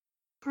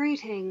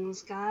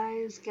Greetings,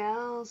 guys,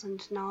 gals,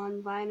 and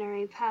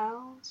non-binary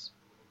pals.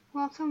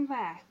 Welcome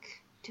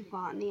back to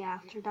Botany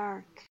After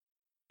Dark.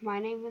 My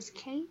name is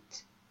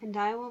Kate, and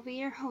I will be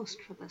your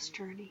host for this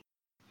journey.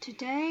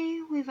 Today,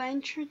 we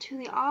venture to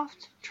the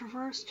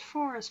oft-traversed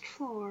forest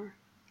floor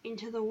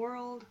into the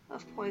world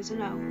of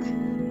poison oak.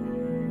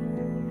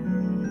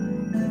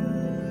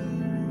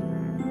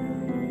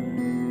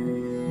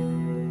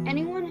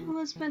 Anyone who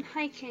has been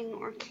hiking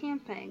or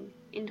camping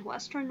in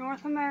western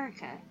North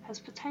America has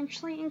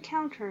potentially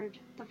encountered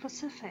the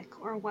Pacific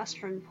or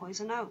western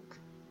poison oak,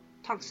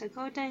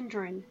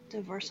 Toxicodendron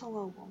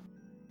diversilobum.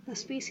 The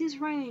species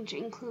range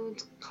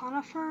includes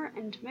conifer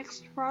and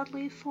mixed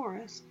broadleaf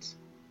forests,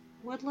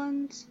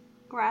 woodlands,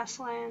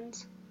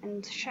 grasslands,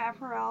 and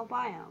chaparral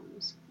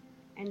biomes,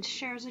 and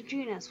shares a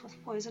genus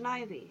with poison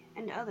ivy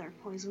and other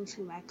poison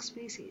sumac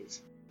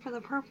species. For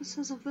the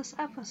purposes of this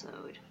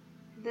episode,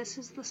 this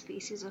is the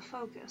species of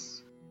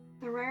focus.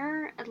 The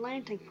rare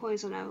Atlantic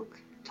poison oak,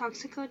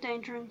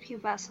 Toxicodendron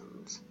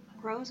pubescens,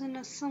 grows in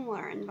a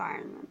similar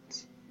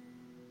environment,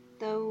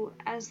 though,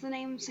 as the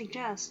name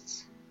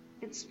suggests,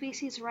 its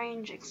species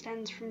range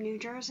extends from New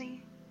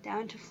Jersey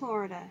down to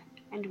Florida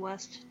and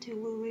west to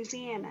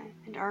Louisiana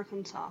and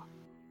Arkansas.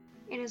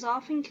 It is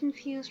often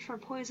confused for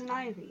poison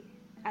ivy,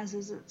 as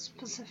is its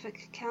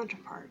Pacific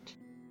counterpart.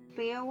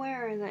 Be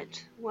aware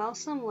that, while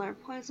similar,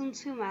 poison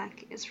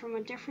sumac is from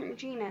a different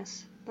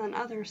genus than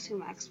other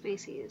sumac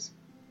species,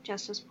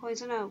 just as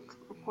poison oak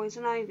or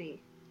poison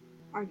ivy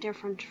are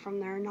different from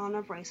their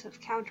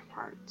non-abrasive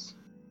counterparts.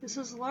 This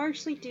is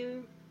largely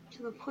due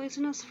to the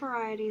poisonous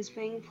varieties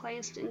being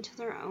placed into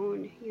their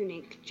own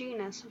unique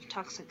genus of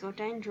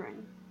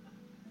Toxicodendron,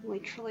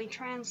 literally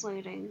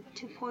translating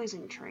to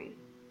poison tree.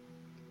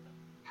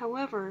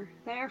 However,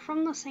 they are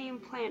from the same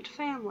plant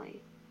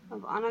family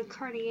of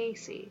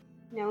Anacardiaceae,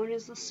 known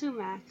as the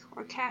sumac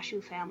or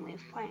cashew family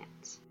of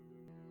plants.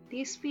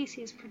 These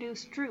species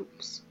produce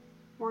drupes,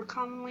 more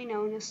commonly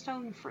known as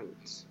stone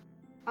fruits.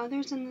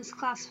 Others in this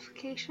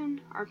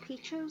classification are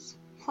peaches,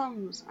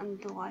 plums,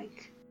 and the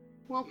like.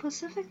 While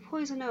Pacific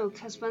poison oak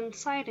has been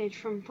cited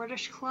from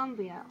British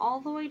Columbia all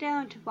the way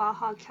down to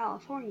Baja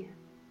California,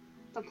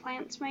 the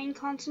plant's main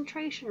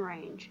concentration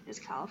range is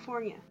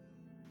California.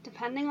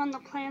 Depending on the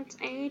plant's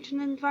age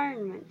and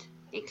environment,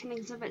 it can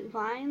exhibit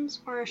vines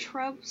or a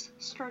shrub's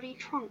sturdy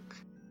trunk.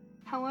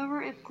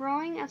 However, if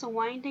growing as a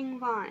winding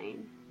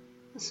vine,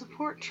 the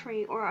support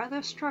tree or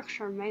other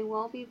structure may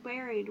well be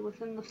buried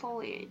within the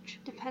foliage,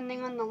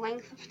 depending on the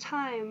length of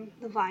time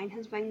the vine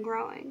has been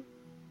growing.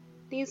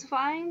 These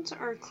vines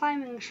or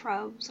climbing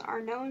shrubs are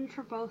known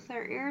for both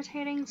their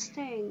irritating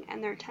sting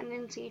and their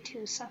tendency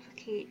to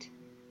suffocate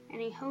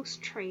any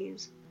host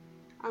trees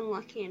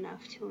unlucky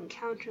enough to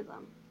encounter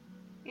them.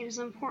 It is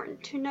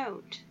important to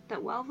note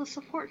that while the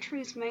support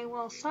trees may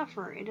well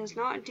suffer, it is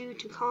not due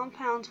to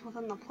compounds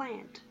within the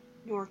plant,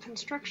 nor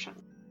constriction,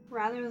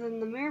 rather than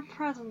the mere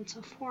presence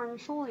of foreign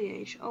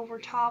foliage over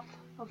top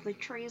of the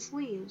tree's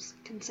leaves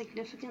can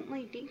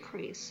significantly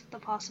decrease the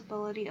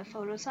possibility of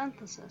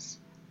photosynthesis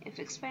if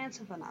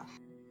expansive enough.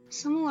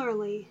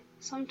 Similarly,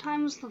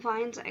 sometimes the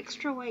vine's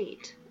extra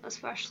weight,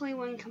 especially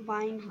when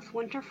combined with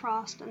winter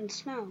frost and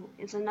snow,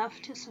 is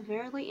enough to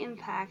severely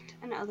impact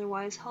an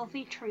otherwise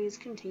healthy tree's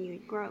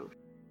continued growth.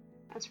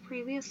 As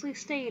previously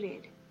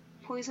stated,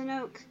 poison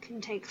oak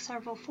can take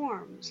several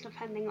forms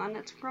depending on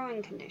its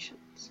growing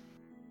conditions.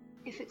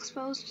 If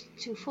exposed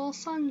to full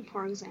sun,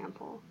 for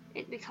example,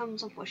 it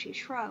becomes a bushy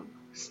shrub,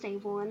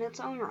 stable in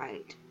its own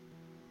right.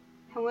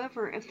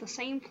 However, if the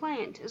same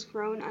plant is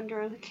grown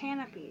under a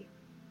canopy,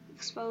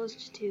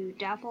 exposed to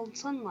dappled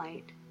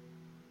sunlight,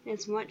 it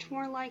is much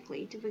more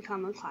likely to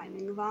become a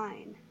climbing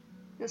vine.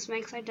 This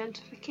makes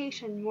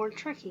identification more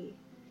tricky,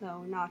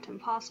 though not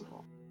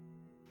impossible.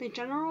 The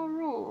general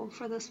rule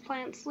for this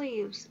plant's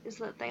leaves is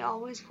that they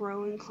always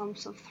grow in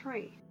clumps of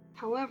 3.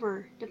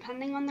 However,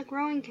 depending on the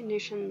growing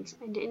conditions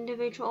and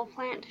individual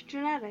plant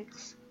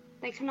genetics,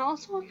 they can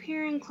also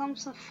appear in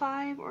clumps of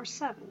 5 or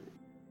 7.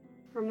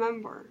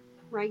 Remember,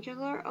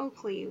 regular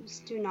oak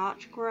leaves do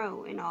not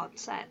grow in odd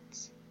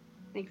sets.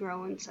 They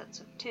grow in sets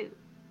of 2.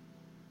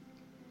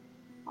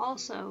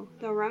 Also,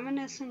 though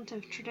reminiscent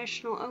of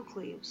traditional oak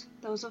leaves,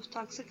 those of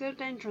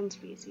Toxicodendron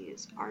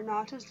species are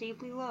not as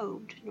deeply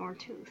lobed nor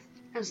toothed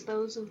as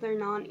those of their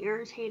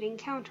non-irritating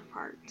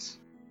counterparts.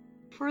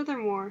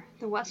 Furthermore,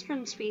 the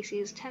western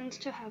species tends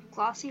to have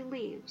glossy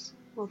leaves,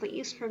 while the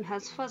eastern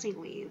has fuzzy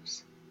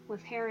leaves,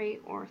 with hairy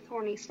or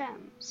thorny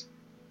stems.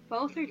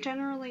 Both are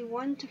generally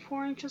 1 to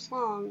 4 inches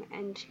long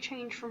and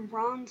change from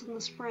bronze in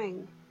the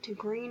spring to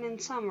green in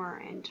summer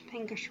and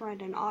pinkish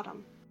red in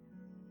autumn.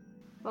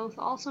 Both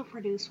also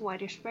produce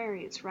whitish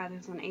berries rather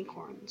than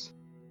acorns.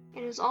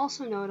 It is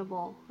also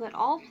notable that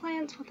all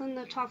plants within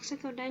the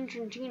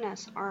Toxicodendron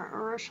genus are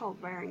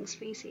urushiol-bearing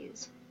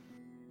species.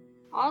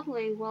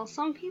 Oddly, while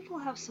some people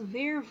have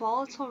severe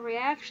volatile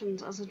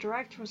reactions as a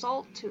direct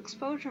result to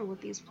exposure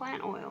with these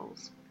plant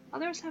oils,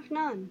 others have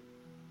none.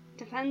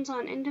 Depends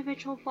on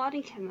individual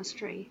body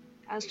chemistry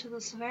as to the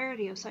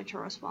severity of such a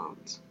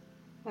response,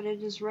 but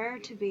it is rare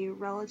to be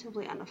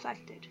relatively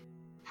unaffected.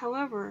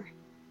 However,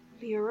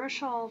 the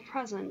urushiol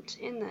present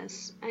in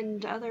this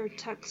and other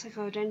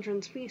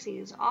Toxicodendron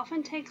species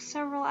often takes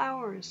several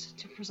hours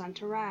to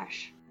present a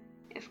rash.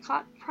 If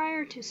caught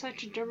prior to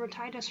such a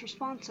dermatitis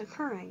response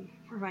occurring,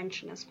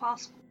 prevention is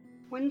possible.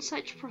 One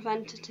such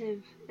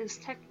preventative is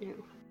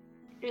Tecnu.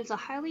 It is a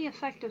highly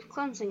effective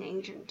cleansing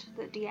agent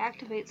that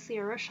deactivates the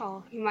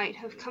urushiol you might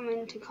have come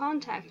into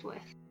contact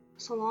with,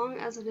 so long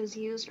as it is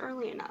used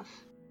early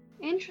enough.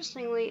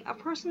 Interestingly, a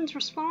person's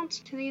response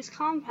to these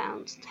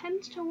compounds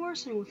tends to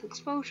worsen with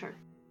exposure.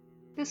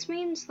 This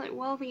means that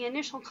while the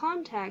initial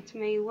contact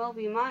may well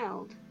be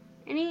mild,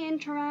 any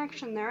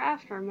interaction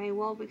thereafter may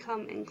well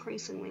become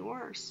increasingly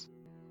worse.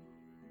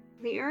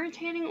 The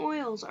irritating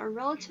oils are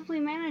relatively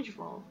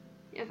manageable,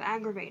 if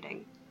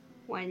aggravating,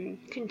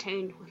 when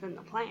contained within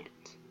the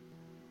plant.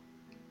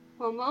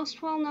 While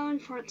most well known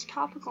for its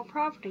topical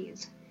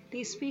properties,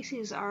 these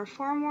species are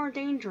far more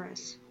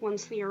dangerous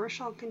once the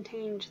urushiol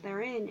contained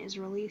therein is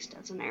released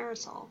as an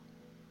aerosol.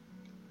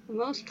 The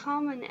most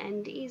common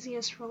and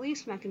easiest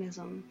release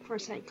mechanism for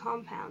said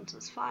compounds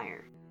is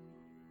fire.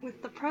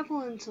 With the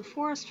prevalence of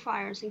forest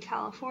fires in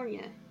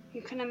California,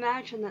 you can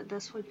imagine that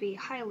this would be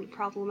highly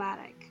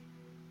problematic.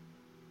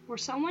 Were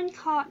someone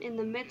caught in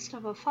the midst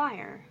of a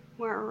fire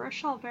where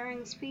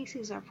urushiol-bearing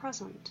species are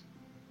present,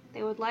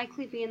 they would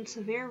likely be in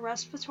severe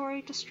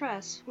respiratory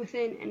distress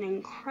within an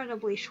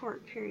incredibly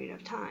short period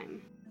of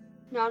time.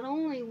 Not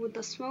only would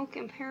the smoke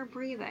impair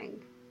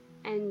breathing,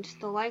 and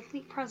the likely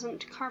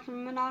present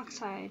carbon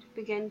monoxide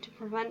begin to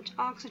prevent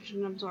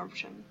oxygen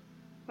absorption,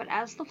 but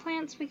as the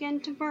plants begin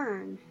to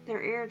burn,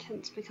 their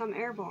irritants become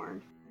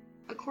airborne.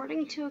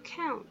 According to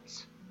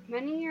accounts,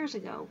 many years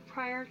ago,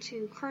 prior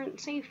to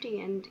current safety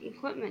and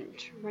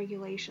equipment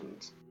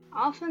regulations,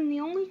 often the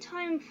only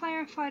time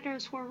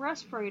firefighters wore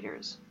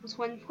respirators was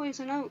when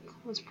poison oak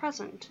was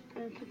present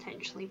and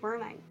potentially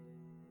burning.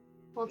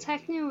 While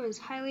Tecnu is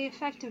highly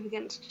effective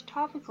against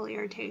topical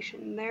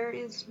irritation, there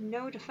is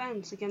no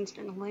defense against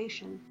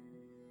inhalation.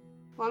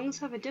 Lungs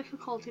have a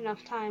difficult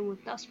enough time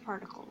with dust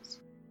particles.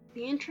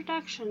 The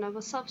introduction of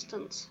a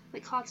substance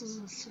that causes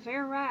a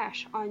severe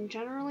rash on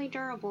generally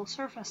durable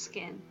surface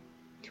skin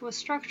to a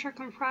structure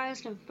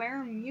comprised of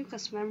bare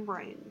mucous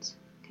membranes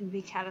can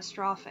be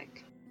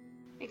catastrophic.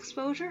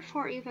 Exposure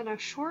for even a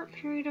short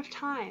period of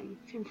time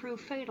can prove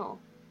fatal,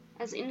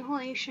 as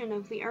inhalation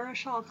of the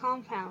urushiol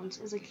compounds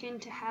is akin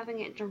to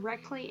having it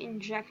directly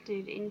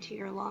injected into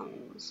your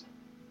lungs.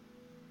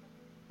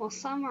 While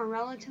some are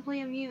relatively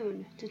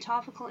immune to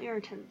topical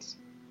irritants,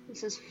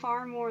 this is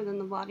far more than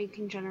the body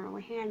can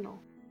generally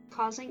handle,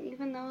 causing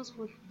even those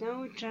with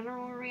no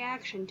general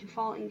reaction to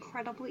fall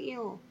incredibly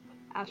ill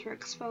after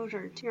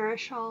exposure to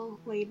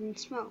urushiol-laden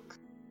smoke.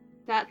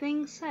 That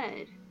being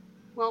said,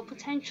 while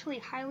potentially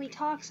highly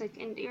toxic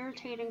and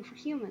irritating for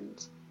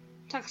humans,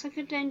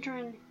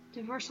 Toxicodendron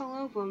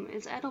diversalobum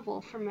is edible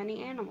for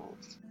many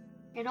animals.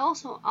 It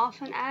also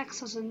often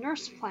acts as a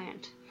nurse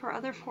plant for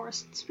other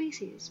forest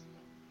species,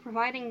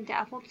 providing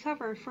dappled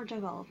cover for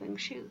developing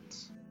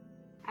shoots.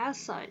 As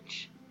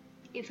such,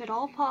 if at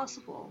all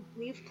possible,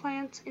 leave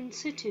plants in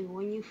situ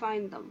when you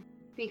find them.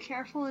 Be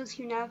careful as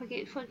you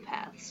navigate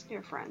footpaths,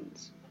 dear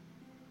friends.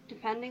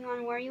 Depending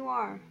on where you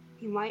are,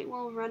 you might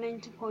well run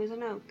into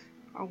poison oak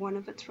or one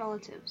of its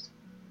relatives,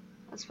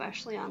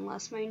 especially on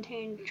less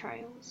maintained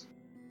trails.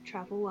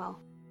 Travel well.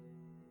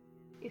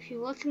 If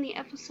you look in the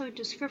episode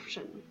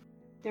description,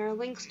 there are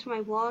links to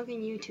my blog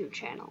and YouTube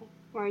channel,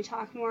 where I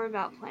talk more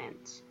about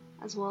plants,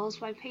 as well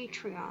as my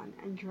Patreon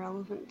and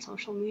relevant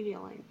social media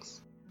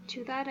links.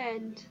 To that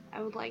end,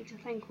 I would like to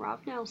thank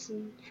Rob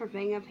Nelson for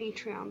being a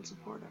Patreon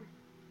supporter.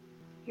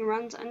 He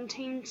runs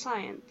Untamed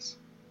Science,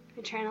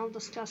 a channel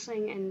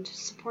discussing and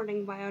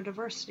supporting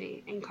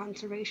biodiversity and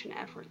conservation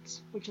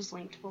efforts, which is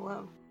linked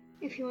below.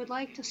 If you would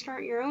like to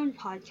start your own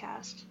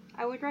podcast,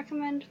 I would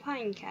recommend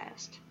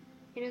Pinecast.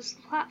 It is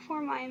the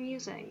platform I am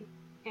using,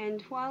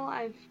 and while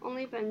I've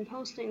only been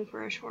posting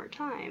for a short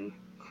time,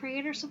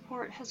 creator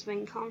support has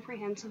been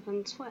comprehensive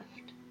and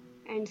swift,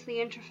 and the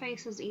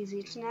interface is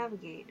easy to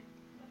navigate.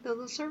 Though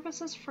the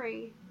service is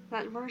free,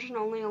 that version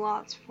only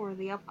allots for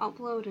the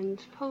upload and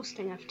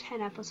posting of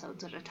 10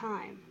 episodes at a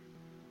time.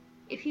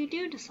 If you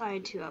do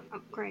decide to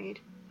upgrade,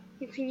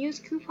 you can use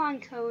coupon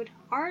code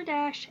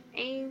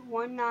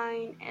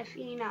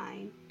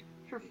R-A19FE9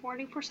 for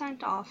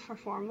 40% off for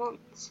 4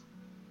 months,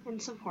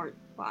 and support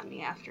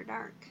Botany After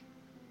Dark.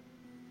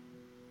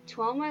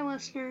 To all my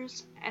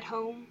listeners at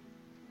home,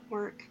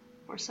 work,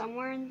 or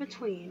somewhere in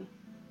between,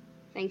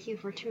 thank you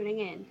for tuning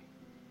in.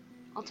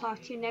 I'll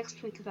talk to you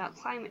next week about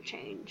climate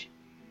change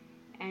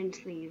and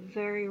the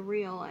very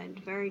real and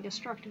very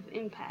destructive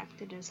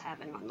impact it is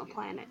having on the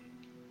planet.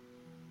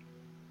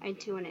 I'd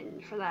tune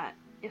in for that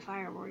if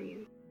I were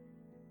you.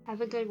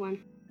 Have a good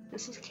one.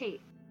 This is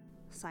Kate,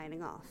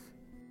 signing off.